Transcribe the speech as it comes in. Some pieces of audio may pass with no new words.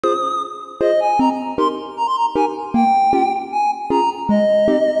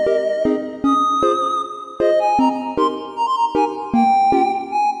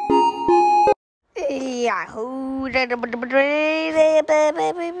Yeah,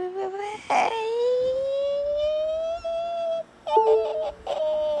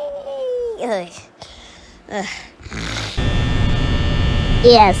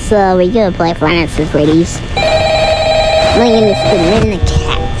 so we're gonna play Freddy's. My name is the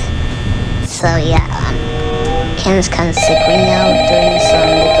Cat. So yeah, Ken's kind of sick right now doing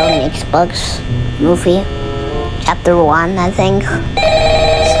some Xbox movie, chapter 1, I think.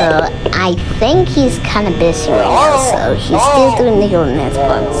 So I think he's kind of busy right now, so he's still doing Nickel on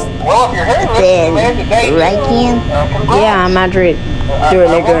Xbox. Then, right, Ken? Yeah, I'm actually doing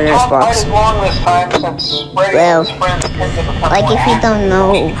Nickel on Xbox. Well, like if you don't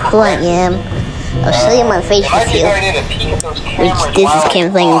know who I am, I'll show you my face reveal, which this is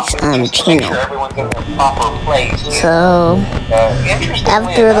Ken's channel. So,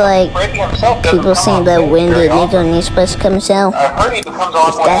 after like people saying that when the Nickel on Xbox comes out,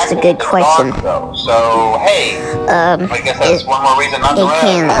 that's a good question.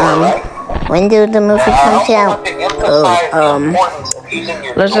 When do the movie comes out?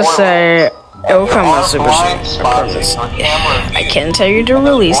 Let's just say it will come out super soon. I can't tell you the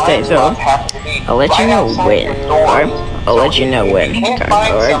release date though. I'll let you know when. Alright? I'll let you know when.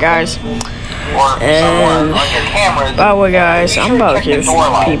 Alright, guys. And by the way, guys, I'm about to give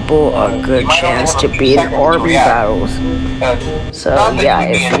people a good chance to beat RB battles. So yeah,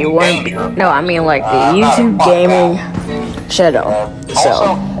 if you want to be, no, I mean like the YouTube gaming shadow.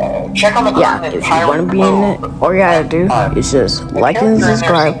 So yeah, if you want to be in it, all you gotta do is just like and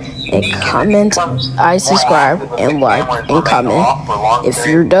subscribe and comment. I subscribe and like and comment if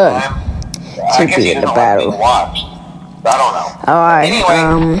you're done to be in the battle. Alright,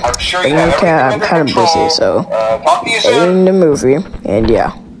 I'm kind of busy, so in the movie, and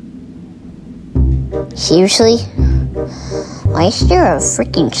yeah. Seriously? Why is there a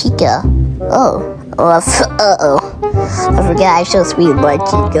freaking Chica? Oh, I forgot I should speak about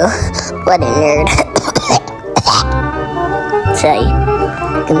Chica. What a nerd. Sorry,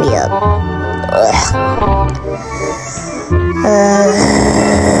 give me up.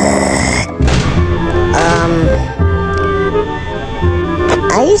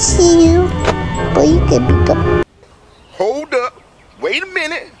 I see you, but you could become. Hold up. Wait a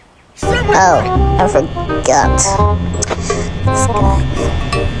minute. Oh, I forgot. This guy.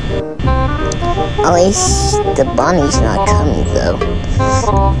 At least the bunny's not coming though.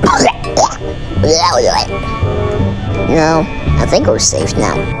 No, I think we're safe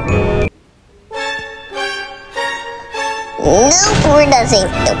now. Nope, we're not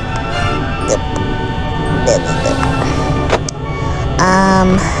safe. Nope.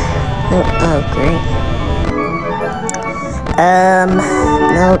 Oh great.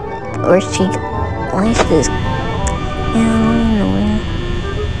 Nope. Where's she? Why is this?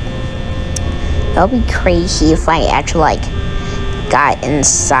 That would be crazy if I actually like got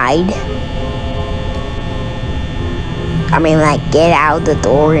inside. I mean, like get out the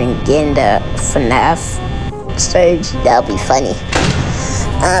door and get in the FNAF stage. That would be funny.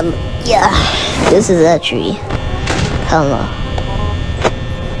 Yeah. This is actually hello.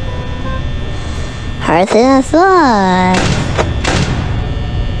 Harder than I thought.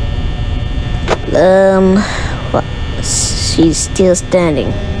 What? She's still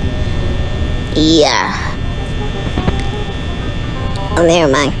standing. Yeah. Oh,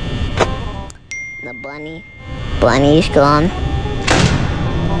 never mind. The bunny's gone.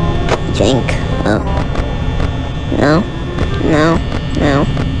 Jink. Oh. No.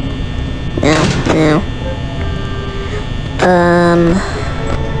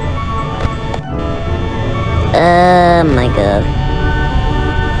 Oh my god.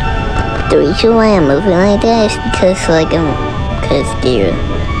 The reason why I'm moving like that is because dude,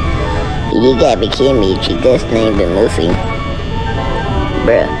 you gotta be kidding me, Chica's not even moving.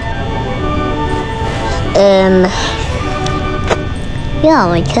 Bruh. Yeah,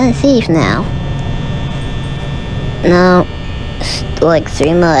 I'm kinda safe now. No, like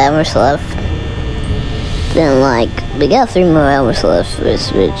 3 more hours left. Then we got 3 more hours left,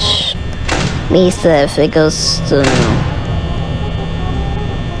 which means that if it goes to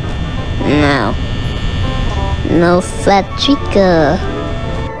no fat Chica.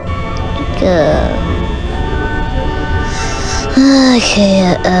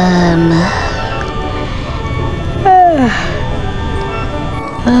 Okay,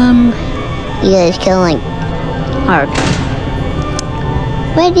 yeah, it's kinda like hard.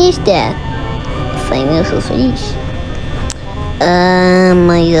 What is that? Financial freeze. Oh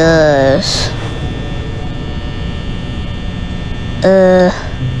my gosh.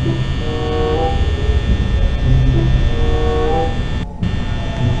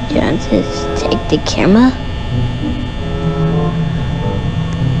 Can I just take the camera?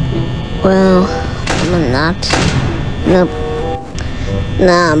 Well, I'm not. Nope.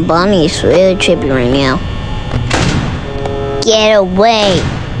 Nah, Bonnie's really trippy right now. Get away!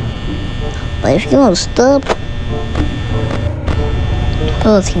 But if you won't stop...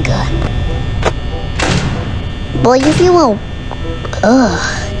 Oh, thank God. Boy, if you won't... Ugh.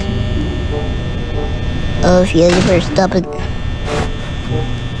 Oh, if you better stop it.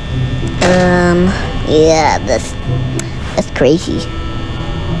 Yeah, that's crazy.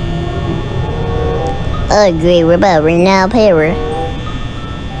 Oh, great, we're about to run out of power.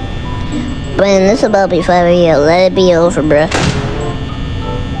 Man, this about to be 5 a.m. Let it be over, bruh.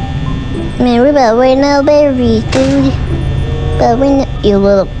 Man, we're about to run out of batteries, dude. But when you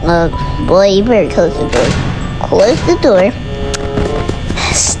little boy, you better close the door. Close the door.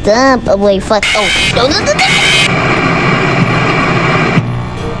 Stop. Oh wait, fuck. Oh, no.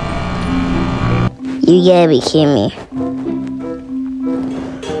 You gotta be kidding me.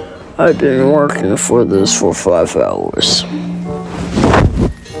 I've been working for this for 5 hours.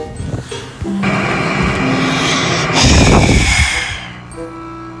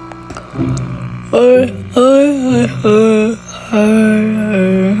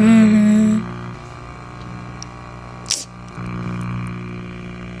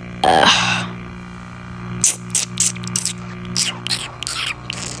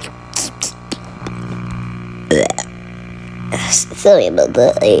 Sorry about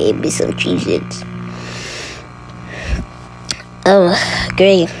that. I ate me some Cheez-Its. Oh,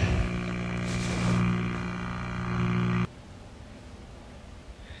 great.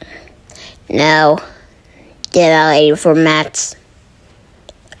 Now, get out 84 mats.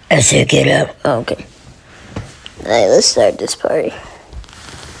 I said get up. Oh, okay. Alright, let's start this party.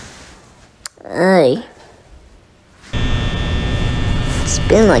 Alright. It's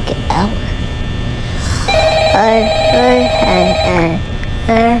been like an hour.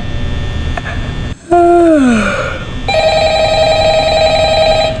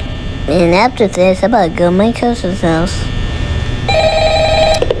 And after this, I'm about to go to my cousin's house.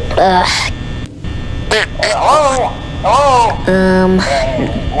 Hello?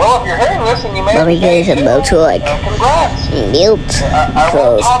 Well, if you're hearing this and you may Let me get about to like congrats. mute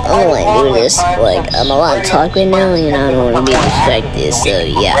because I don't want to do this. Like I'm allowed to talk right now, and I don't want to be distracted. So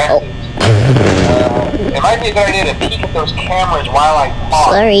yeah. Oh. It might be a good idea to peek at those cameras while I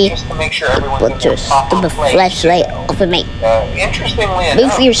talk, Sorry. just to make sure everyone's Put your in the proper stupid place. flashlight off of me. Interestingly Move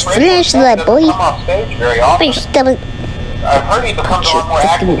enough, your Freddy flashlight, doesn't boy. come off stage very Put often. your stupid. I've heard he becomes a lot more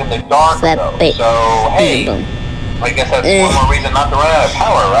active in the dark, Flat though. bait. So, hey, I guess that's one more reason not to run out of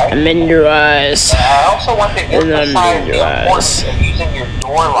power, right? I'm in your eyes. I also want to emphasize the importance of using your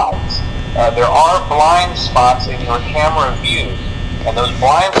door lights. There are blind spots in your camera view, and those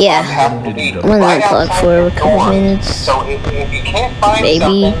blind spots have to be I'm gonna right talk outside for your a couple door. minutes. So if you can't find Maybe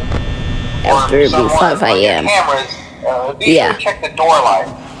something after or it be someone 5 on your a.m. cameras, be sure to check the door light.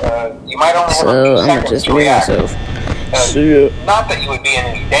 You might only have a few So I'm seconds just to mute react. myself. See ya. Not that you would be in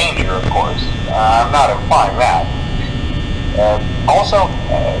any danger, of course. I'm not implying that. Also,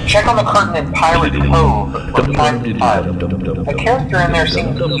 check on the curtain in Pirate Cove from time to time. The character in there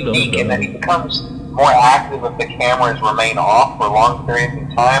seems unique in that he becomes more active if the cameras remain off for long periods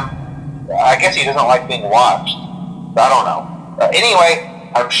of time. I guess he doesn't like being watched. I don't know.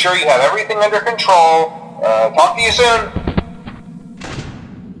 Anyway, I'm sure you have everything under control. Talk to you soon.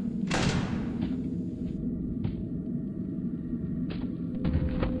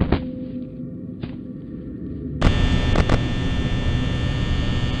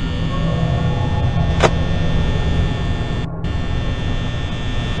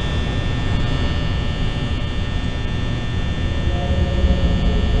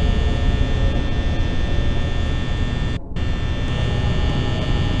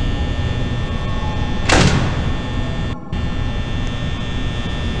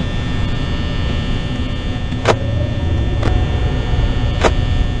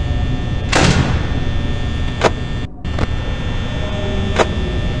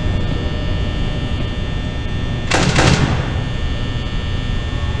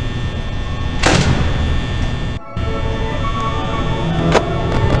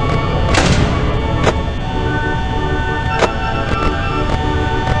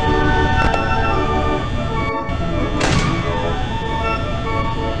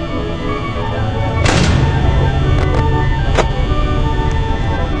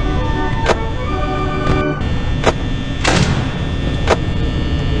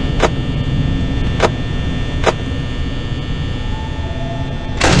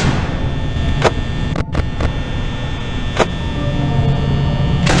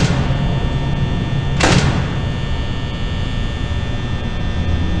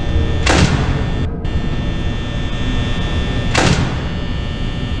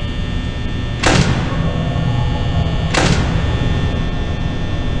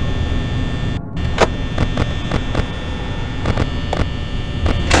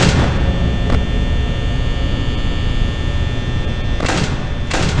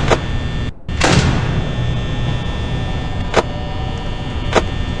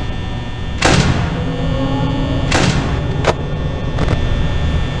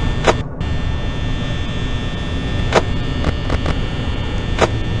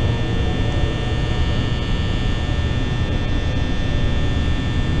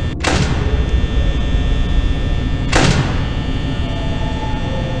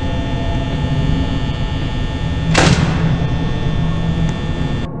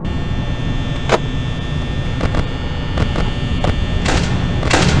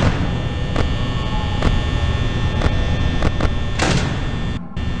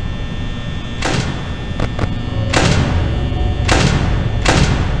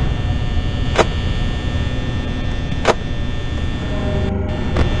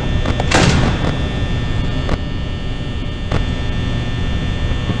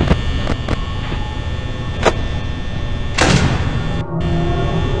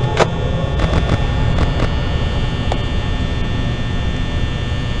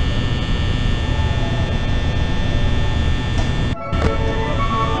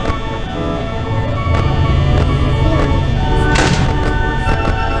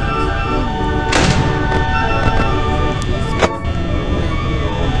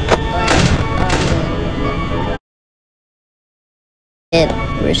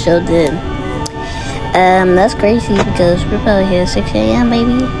 we're so dead. That's crazy because we're probably here at 6 a.m.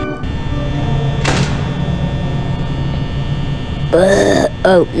 baby.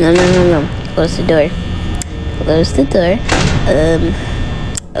 Oh, no. Close the door. Close the door.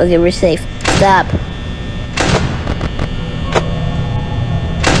 Okay, we're safe. Stop.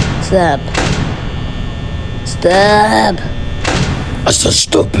 Stop. I said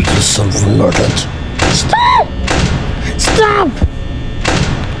stop, you son of a nugget. Stop! Stop!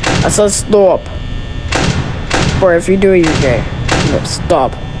 I said stop. Bro, if you do it, you're gay. No,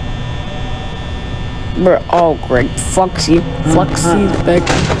 stop. Bro, oh, Greg, Foxy the back.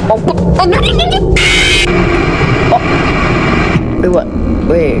 Wait, what?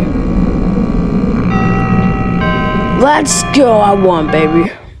 Wait. Let's go, I won,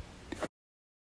 baby.